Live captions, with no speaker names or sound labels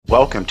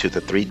Welcome to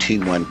the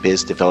 321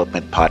 Biz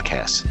Development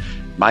Podcast.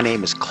 My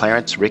name is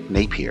Clarence Rick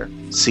Napier,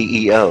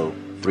 CEO,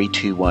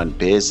 321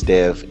 Biz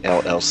Dev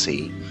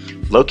LLC,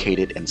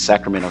 located in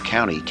Sacramento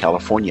County,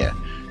 California.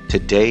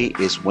 Today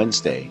is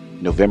Wednesday,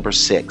 November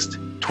 6th,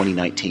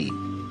 2019.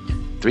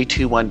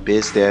 321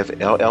 Biz Dev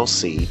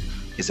LLC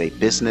is a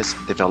business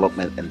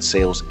development and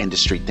sales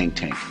industry think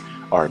tank.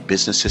 Our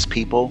business is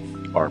people,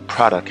 our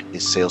product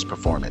is sales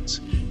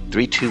performance.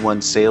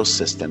 321 Sales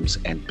Systems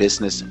and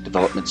Business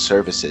Development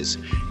Services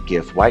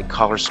give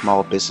white-collar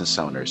small business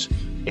owners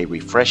a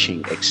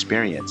refreshing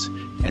experience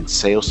and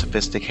sales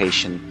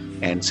sophistication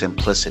and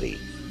simplicity.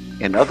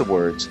 In other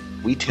words,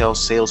 we tell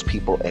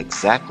salespeople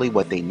exactly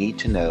what they need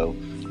to know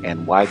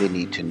and why they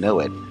need to know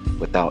it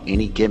without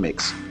any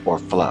gimmicks or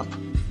fluff.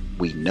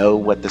 We know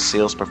what the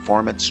sales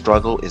performance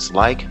struggle is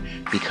like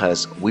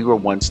because we were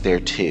once there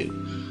too.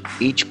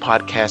 Each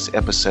podcast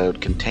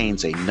episode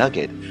contains a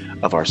nugget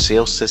of our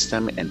sales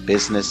system and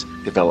business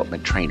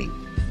development training.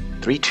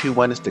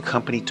 321 is the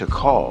company to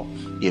call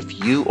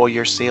if you or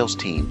your sales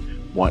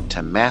team want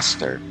to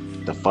master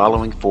the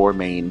following four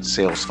main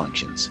sales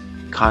functions: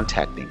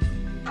 contacting,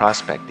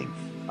 prospecting,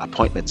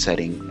 appointment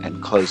setting,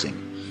 and closing.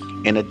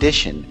 In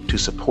addition to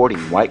supporting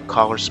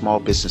white-collar small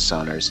business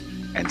owners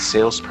and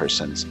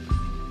salespersons,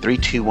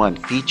 321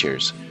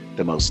 features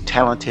the most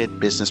talented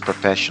business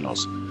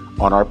professionals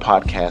on our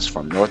podcast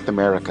from North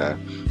America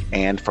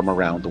and from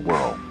around the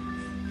world.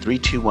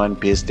 321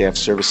 Biz Dev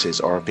services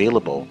are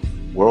available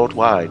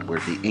worldwide where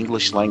the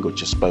English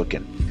language is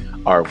spoken.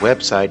 Our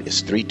website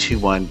is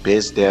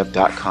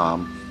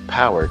 321bizdev.com,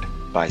 powered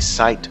by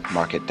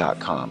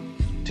sitemarket.com.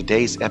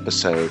 Today's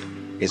episode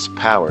is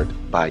powered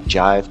by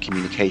Jive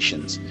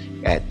Communications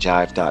at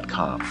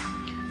jive.com.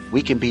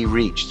 We can be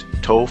reached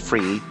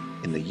toll-free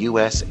in the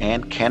US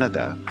and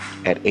Canada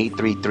at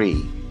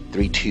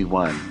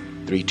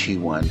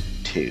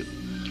 833-321-3212.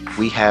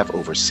 We have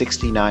over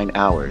 69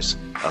 hours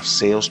of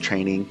sales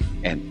training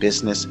and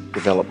business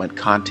development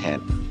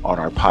content on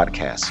our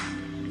podcast.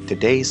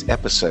 Today's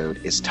episode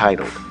is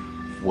titled,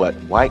 What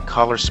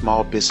White-Collar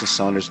Small Business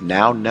Owners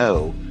Now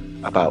Know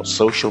About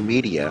Social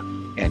Media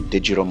and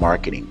Digital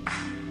Marketing.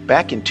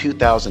 Back in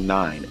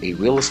 2009, a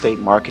real estate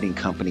marketing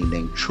company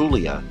named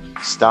Trulia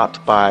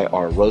stopped by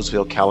our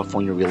Roseville,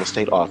 California real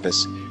estate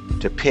office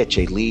to pitch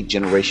a lead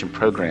generation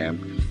program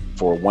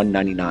for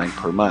 $199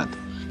 per month.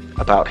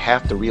 About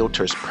half the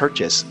realtors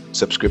purchase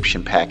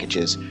subscription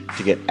packages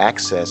to get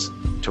access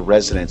to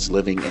residents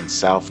living in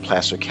South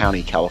Placer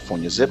County,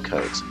 California zip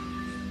codes.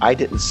 I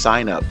didn't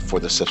sign up for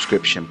the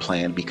subscription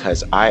plan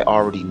because I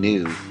already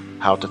knew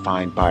how to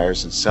find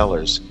buyers and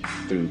sellers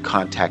through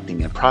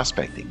contacting and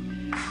prospecting.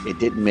 It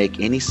didn't make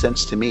any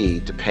sense to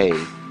me to pay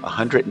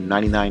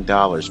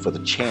 $199 for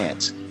the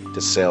chance to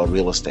sell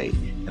real estate.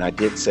 And I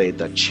did say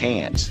the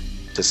chance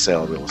to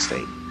sell real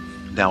estate.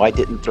 Now, I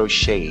didn't throw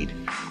shade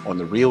on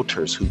the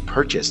realtors who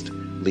purchased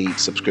lead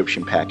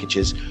subscription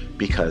packages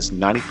because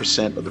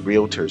 90% of the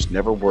realtors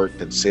never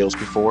worked in sales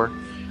before.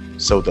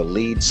 So the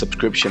lead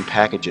subscription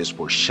packages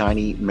were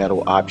shiny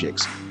metal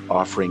objects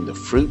offering the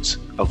fruits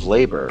of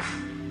labor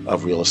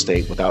of real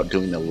estate without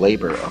doing the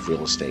labor of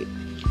real estate.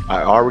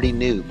 I already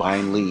knew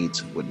buying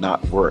leads would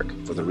not work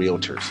for the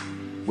realtors.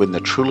 When the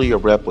Trulia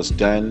rep was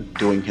done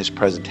doing his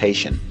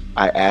presentation,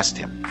 I asked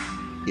him,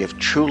 if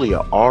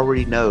Trulia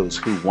already knows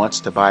who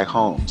wants to buy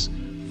homes,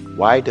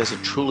 why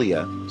doesn't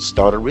Trulia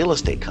start a real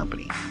estate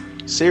company?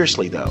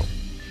 Seriously though,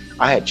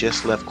 I had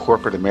just left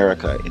corporate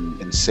America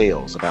in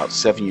sales about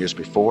 7 years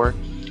before,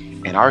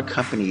 and our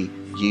company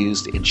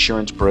used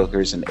insurance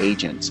brokers and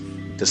agents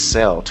to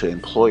sell to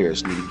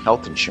employers needing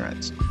health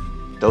insurance.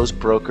 Those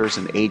brokers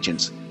and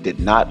agents did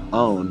not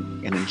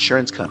own an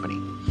insurance company,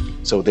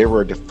 so there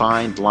were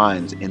defined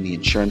lines in the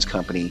insurance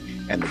company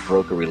and the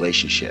broker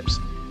relationships.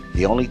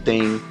 The only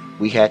thing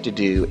we had to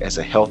do as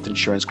a health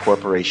insurance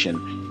corporation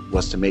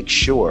was to make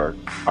sure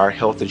our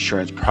health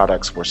insurance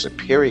products were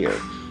superior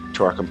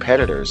to our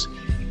competitors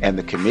and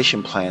the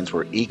commission plans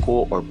were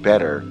equal or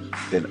better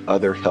than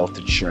other health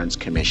insurance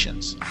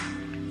commissions.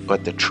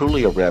 But the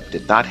Trulia rep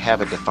did not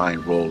have a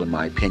defined role in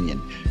my opinion,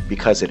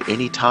 because at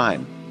any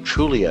time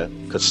Trulia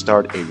could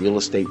start a real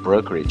estate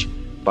brokerage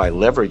by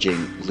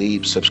leveraging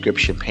lead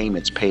subscription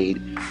payments paid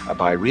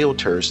by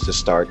realtors to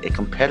start a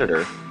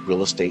competitor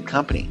real estate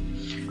company.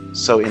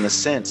 So in a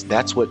sense,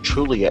 that's what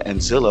Trulia and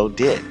Zillow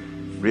did.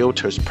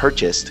 Realtors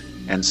purchased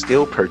and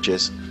still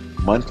purchase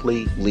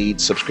monthly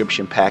lead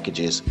subscription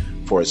packages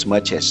for as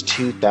much as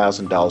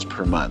 $2,000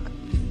 per month.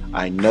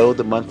 I know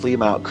the monthly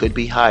amount could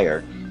be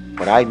higher,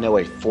 but I know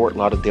a Fort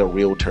Lauderdale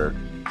realtor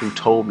who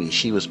told me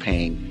she was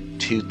paying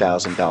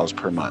 $2,000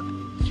 per month.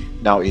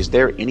 Now, is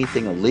there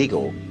anything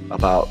illegal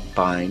about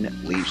buying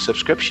lead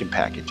subscription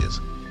packages?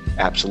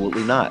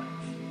 Absolutely not.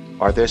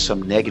 Are there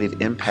some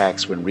negative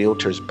impacts when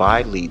realtors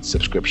buy lead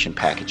subscription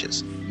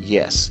packages?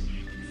 Yes.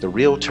 The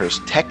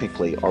realtors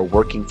technically are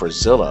working for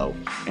Zillow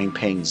and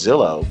paying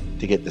Zillow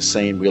to get the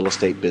same real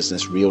estate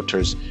business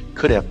realtors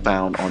could have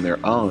found on their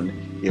own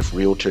if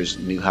realtors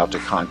knew how to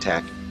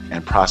contact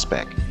and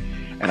prospect.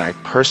 and I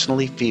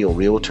personally feel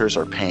realtors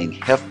are paying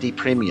hefty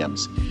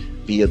premiums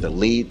via the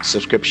lead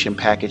subscription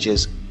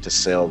packages to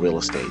sell real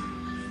estate.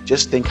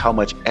 Just think how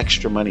much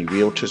extra money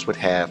realtors would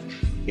have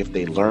if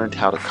they learned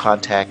how to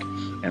contact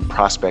and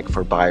prospect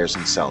for buyers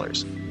and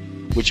sellers.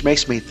 Which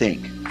makes me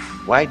think,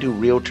 why do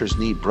realtors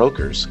need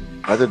brokers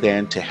other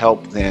than to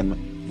help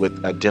them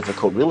with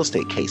difficult real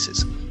estate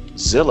cases?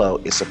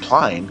 Zillow is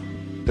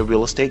supplying the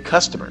real estate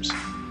customers.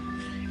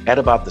 At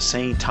about the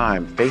same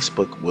time,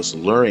 Facebook was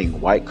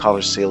luring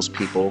white-collar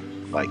salespeople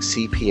like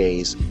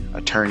CPAs,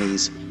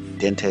 attorneys,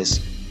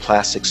 dentists,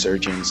 plastic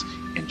surgeons,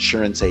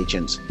 insurance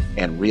agents,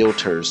 and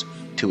realtors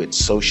to its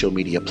social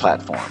media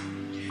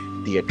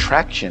platform. The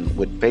attraction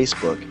with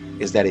Facebook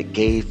is that it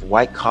gave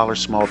white-collar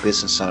small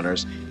business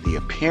owners the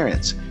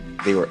appearance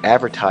they were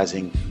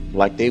advertising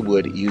like they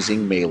would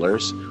using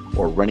mailers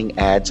or running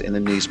ads in the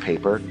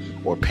newspaper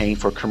or paying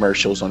for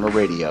commercials on the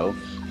radio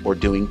or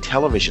doing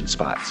television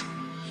spots.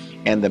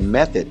 And the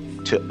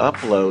method to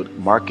upload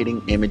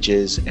marketing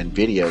images and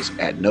videos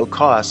at no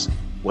cost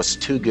was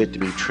too good to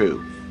be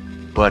true.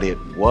 But it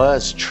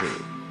was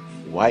true.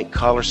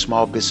 White-collar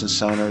small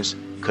business owners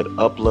could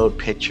upload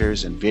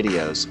pictures and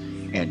videos,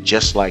 and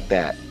just like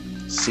that,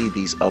 see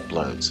these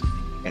uploads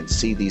and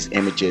see these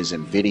images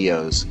and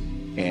videos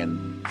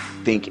and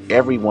think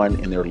everyone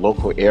in their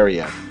local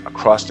area,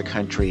 across the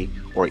country,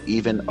 or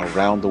even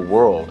around the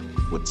world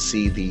would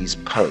see these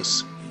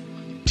posts.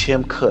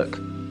 Tim Cook,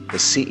 the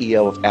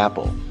CEO of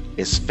Apple,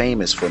 is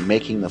famous for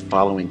making the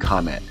following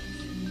comment: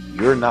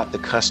 "You're not the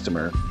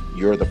customer,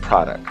 you're the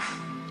product."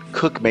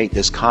 Cook made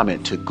this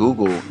comment to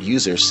Google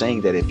users,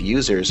 saying that if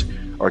users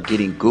are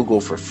getting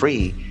Google for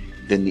free,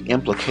 then the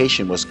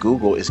implication was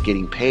Google is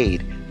getting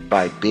paid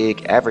by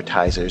big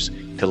advertisers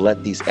to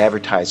let these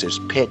advertisers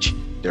pitch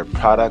their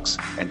products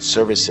and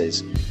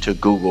services to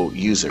Google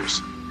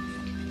users.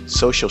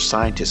 Social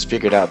scientists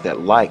figured out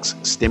that likes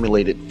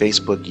stimulated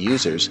Facebook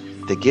users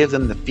to give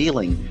them the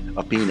feeling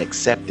of being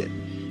accepted.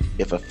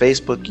 If a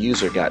Facebook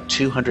user got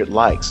 200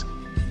 likes,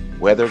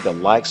 whether the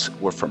likes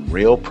were from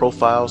real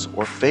profiles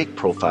or fake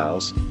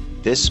profiles,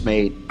 this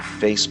made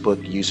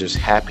Facebook users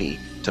happy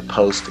to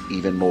post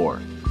even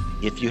more.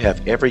 If you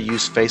have ever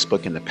used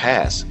Facebook in the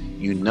past,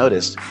 you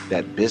noticed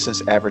that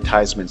business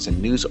advertisements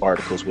and news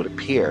articles would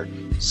appear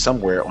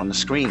somewhere on the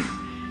screen.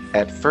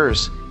 At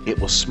first, it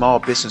was small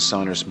business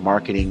owners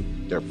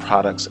marketing their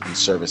products and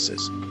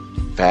services.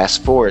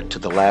 Fast forward to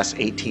the last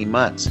 18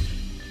 months,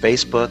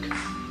 Facebook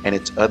and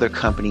its other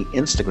company,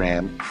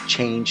 Instagram,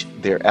 changed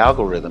their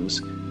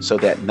algorithms so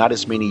that not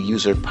as many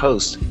user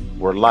posts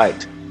were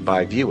liked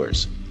by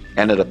viewers.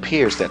 And it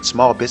appears that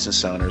small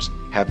business owners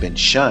have been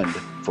shunned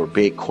for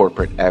big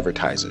corporate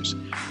advertisers.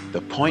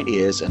 The point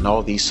is, in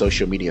all these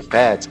social media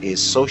fads,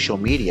 is social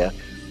media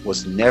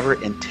was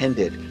never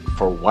intended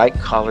for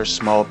white-collar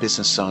small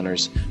business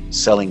owners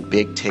selling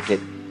big-ticket,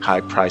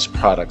 high-priced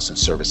products and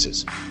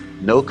services.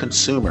 No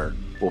consumer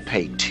will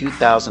pay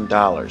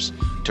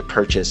 $2,000 to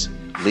purchase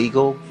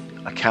legal,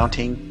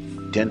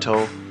 accounting,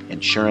 dental,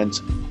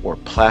 insurance, or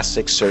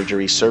plastic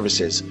surgery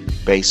services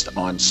based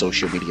on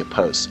social media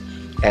posts.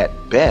 At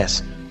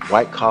best,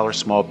 white-collar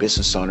small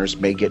business owners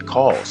may get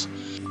calls.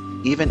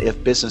 Even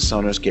if business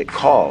owners get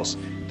calls,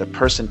 the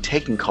person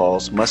taking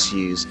calls must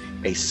use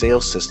a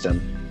sales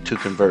system to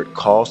convert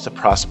calls to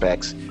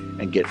prospects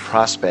and get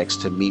prospects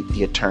to meet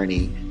the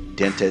attorney,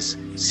 dentist,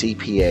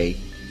 CPA,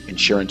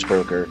 insurance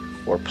broker,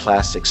 or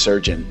plastic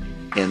surgeon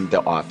in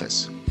the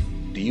office.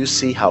 Do you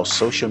see how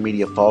social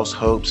media false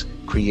hopes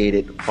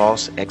created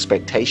false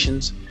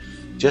expectations?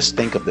 Just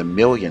think of the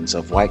millions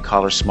of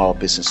white-collar small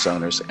business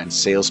owners and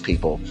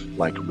salespeople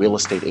like real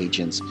estate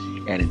agents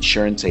and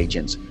insurance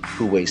agents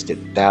who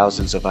wasted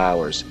thousands of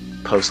hours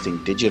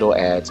posting digital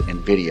ads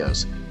and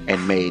videos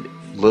and made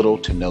little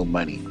to no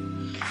money.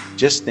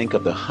 Just think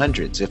of the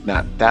hundreds, if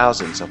not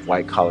thousands, of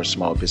white-collar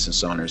small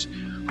business owners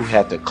who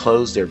had to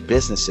close their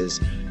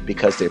businesses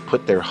because they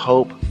put their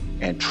hope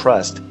and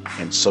trust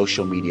in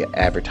social media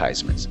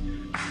advertisements.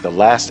 The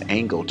last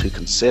angle to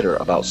consider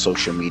about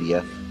social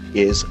media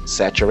is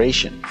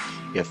saturation.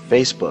 If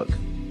Facebook,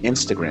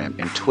 Instagram,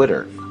 and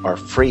Twitter are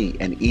free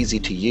and easy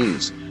to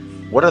use,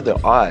 what are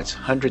the odds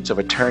hundreds of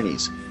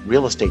attorneys,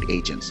 real estate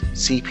agents,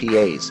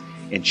 CPAs,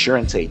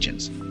 insurance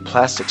agents,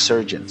 plastic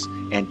surgeons,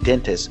 and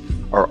dentists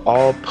are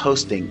all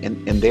posting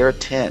in their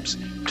attempts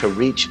to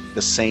reach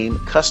the same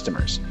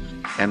customers?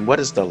 And what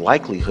is the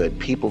likelihood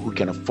people who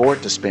can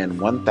afford to spend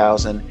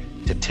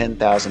 $1,000 to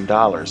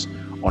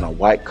 $10,000 on a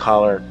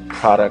white-collar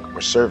product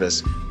or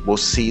service will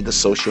see the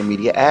social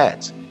media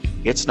ads?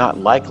 It's not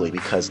likely,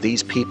 because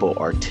these people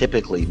are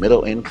typically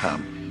middle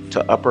income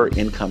to upper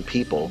income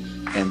people,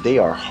 and they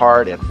are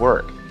hard at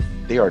work.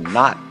 They are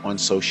not on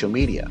social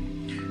media.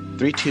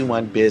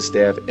 321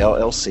 BizDev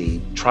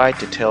LLC tried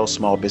to tell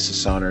small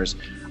business owners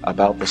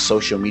about the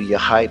social media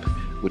hype,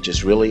 which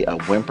is really a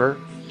whimper.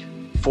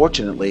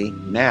 Fortunately,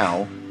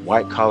 now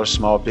white-collar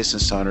small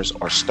business owners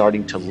are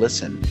starting to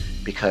listen,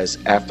 because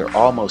after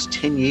almost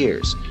 10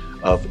 years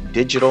of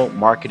digital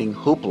marketing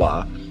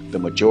hoopla, the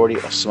majority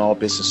of small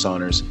business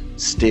owners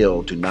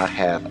still do not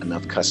have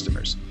enough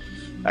customers.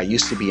 I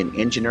used to be an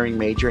engineering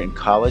major in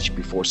college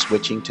before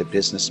switching to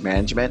business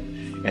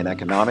management and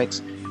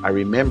economics. I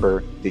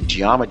remember the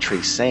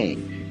geometry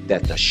saying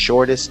that the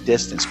shortest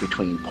distance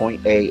between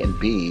point A and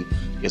B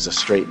is a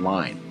straight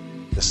line.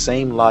 The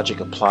same logic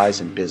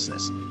applies in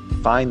business.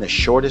 Find the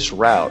shortest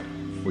route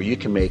where you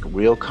can make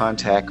real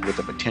contact with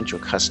a potential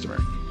customer.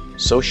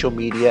 Social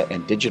media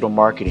and digital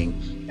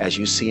marketing, as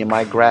you see in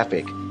my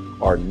graphic,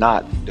 are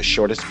not the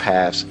shortest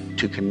paths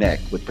to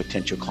connect with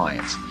potential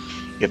clients.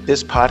 If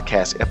this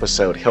podcast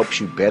episode helps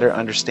you better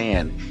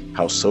understand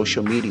how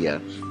social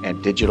media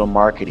and digital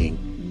marketing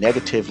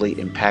negatively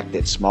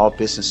impacted small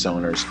business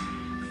owners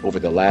over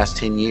the last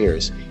 10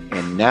 years,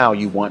 and now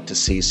you want to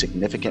see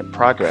significant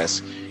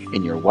progress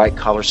in your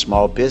white-collar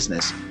small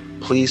business,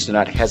 please do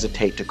not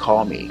hesitate to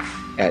call me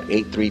at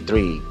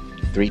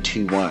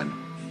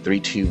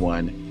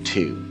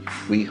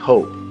 833-321-3212. We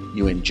hope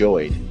you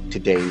enjoyed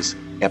today's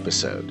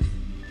episode.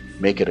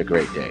 Make it a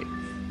great day.